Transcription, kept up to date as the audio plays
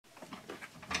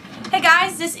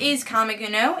guys, this is Comic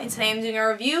Uno, and today I'm doing a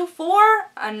review for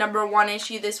a #1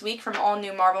 issue this week from All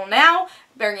New Marvel Now.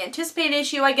 Very anticipated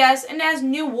issue, I guess, and as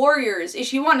New Warriors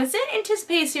issue 1. It's an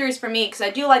anticipated series for me because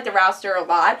I do like the roster a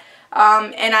lot,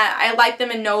 and I like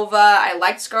them in Nova. I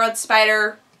liked Scarlet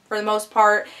Spider for the most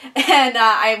part, and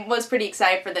I was pretty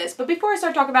excited for this. But before I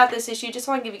start talking about this issue, just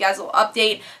want to give you guys a little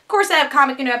update. Of course, I have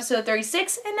Comic Uno episode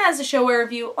 36, and as a show I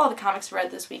review all the comics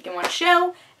read this week in one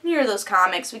show. And here are those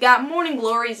comics. We got Morning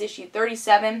Glories issue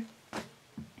 37,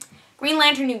 Green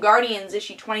Lantern New Guardians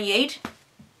issue 28,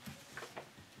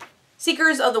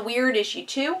 Seekers of the Weird issue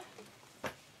 2,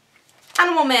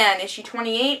 Animal Man issue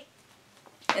 28,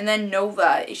 and then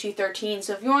Nova issue 13.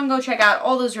 So if you want to go check out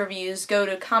all those reviews, go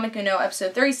to Comic Uno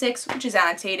episode 36, which is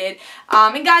annotated.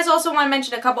 And guys, also want to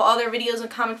mention a couple other videos on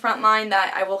Comic Frontline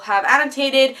that I will have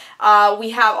annotated.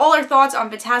 We have all our thoughts on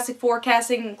Fantastic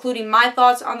Forecasting, including my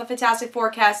thoughts on the Fantastic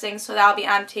Forecasting, so that'll be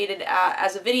annotated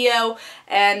as a video.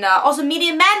 And also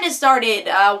Media Madness started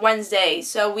Wednesday,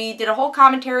 so we did a whole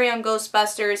commentary on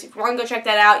Ghostbusters. If you want to go check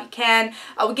that out, you can.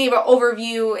 We gave an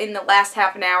overview in the last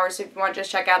half an hour, so if you want to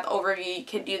just check out the overview, you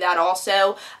can do that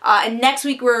also. And next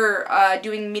week we're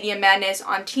doing Media Madness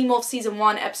on Teen Wolf Season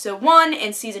 1 Episode 1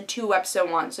 and Season 2 Episode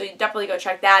 1, so you definitely go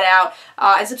check that out.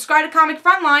 And subscribe to Comic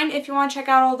Frontline if you want to check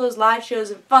out all those live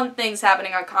shows and fun things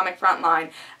happening on Comic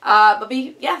Frontline.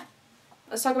 Yeah,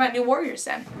 let's talk about New Warriors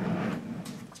then.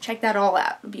 Check that all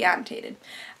out. It'll be annotated.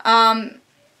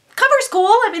 Cover's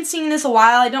cool. I've been seeing this a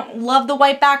while. I don't love the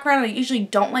white background. I usually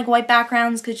don't like white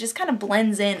backgrounds because it just kind of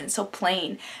blends in. It's so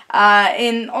plain.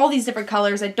 In all these different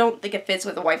colors, I don't think it fits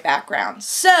with a white background.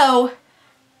 So,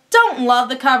 don't love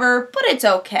the cover, but it's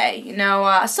okay. You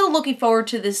know, still looking forward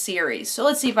to this series. So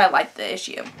let's see if I like the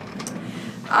issue.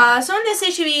 So in this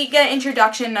issue, we get an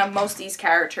introduction of most of these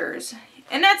characters.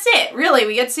 And that's it, really.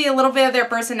 We get to see a little bit of their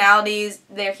personalities.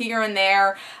 They're here and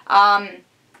there.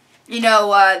 You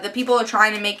know, the people who are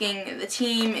trying to making the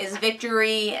team is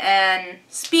Victory and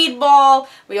Speedball.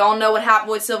 We all know what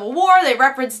happened with Civil War. They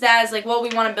referenced that as like, well, we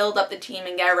want to build up the team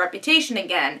and get a reputation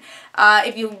again.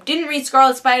 If you didn't read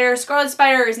Scarlet Spider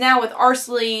is now with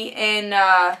Arsley in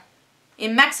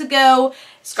Mexico.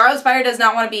 Scarlet Spider does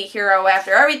not want to be a hero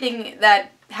after everything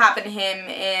that happened to him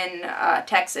in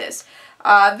Texas.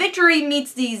 Victory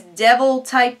meets these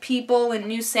devil-type people in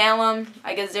New Salem.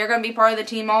 I guess they're going to be part of the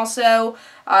team also.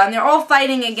 And they're all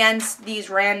fighting against these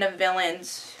random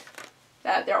villains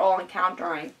that they're all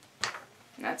encountering.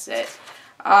 And that's it.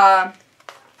 And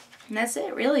that's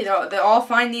it, really. They all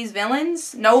find these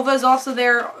villains. Nova's also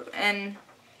there, and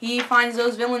he finds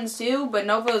those villains too, but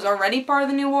Nova is already part of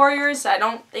the New Warriors. So I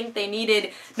don't think they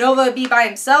needed Nova to be by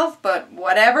himself, but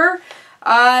whatever.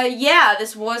 Yeah,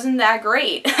 this wasn't that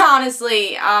great,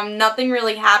 honestly. Nothing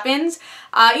really happens.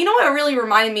 You know what it really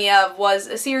reminded me of was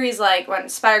a series like when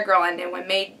Spider-Girl ended, when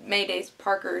Mayday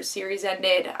Parker's series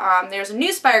ended. There's a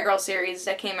new Spider-Girl series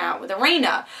that came out with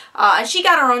Arena, and she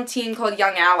got her own team called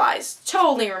Young Allies.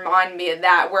 Totally reminded me of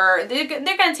that, where they're going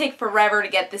to take forever to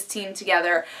get this team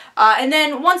together. And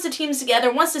then once the team's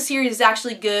together, once the series is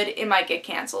actually good, it might get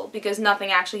canceled because nothing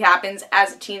actually happens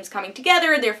as the team's coming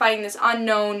together. They're fighting this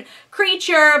unknown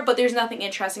creature, but there's nothing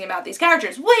interesting about these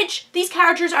characters, which these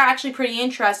characters are actually pretty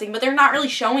interesting, but they're not really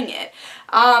showing it.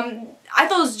 I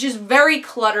thought it was just very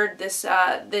cluttered, this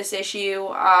issue.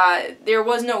 There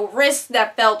was no risk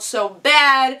that felt so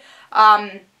bad.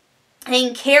 I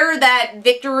didn't care that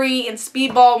Victory and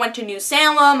Speedball went to New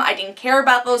Salem. I didn't care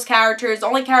about those characters. The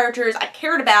only characters I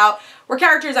cared about were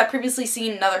characters I've previously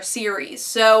seen in other series.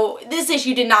 So this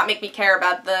issue did not make me care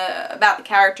about the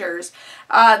characters.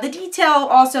 The detail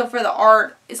also for the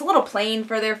art is a little plain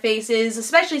for their faces,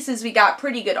 especially since we got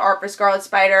pretty good art for Scarlet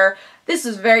Spider. This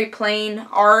is very plain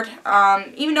art,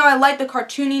 even though I like the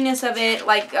cartooniness of it.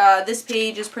 Like, this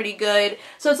page is pretty good.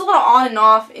 So it's a little on and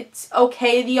off. It's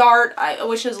okay, the art. I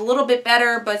wish it was a little bit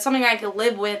better, but something I could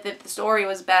live with if the story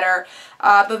was better.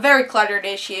 But very cluttered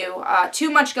issue. Too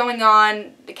much going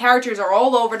on. The characters are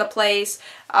all over the place.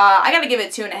 I gotta give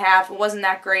it 2.5. It wasn't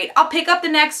that great. I'll pick up the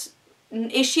next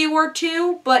issue or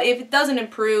two, but if it doesn't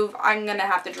improve, I'm gonna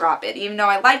have to drop it. Even though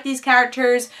I like these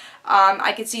characters,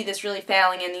 I could see this really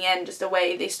failing in the end, just the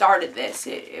way they started this.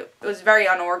 It was very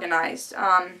unorganized.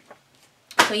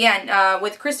 So yeah,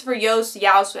 with Christopher Yost,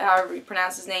 however you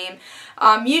pronounce his name,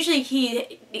 usually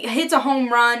he hits a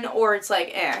home run or it's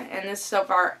like, and this so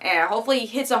far, Hopefully he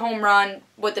hits a home run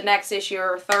with the next issue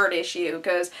or third issue,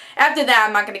 because after that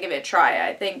I'm not going to give it a try.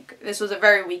 I think this was a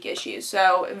very weak issue,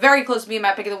 so very close to being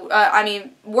my pick of the,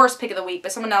 worst pick of the week,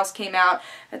 but someone else came out.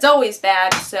 It's always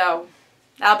bad, so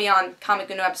That'll be on Comic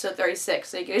Uno episode 36,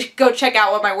 so you can go check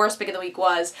out what my worst pick of the week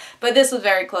was. But this was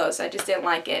very close. I just didn't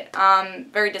like it.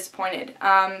 Very disappointed.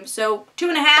 So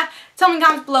 2.5. Tell me in the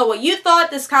comments below what you thought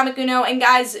this Comic Uno. And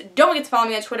guys, don't forget to follow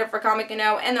me on Twitter for Comic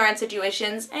Uno and the rant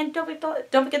situations. And don't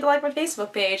forget to like my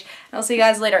Facebook page. And I'll see you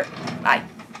guys later. Bye.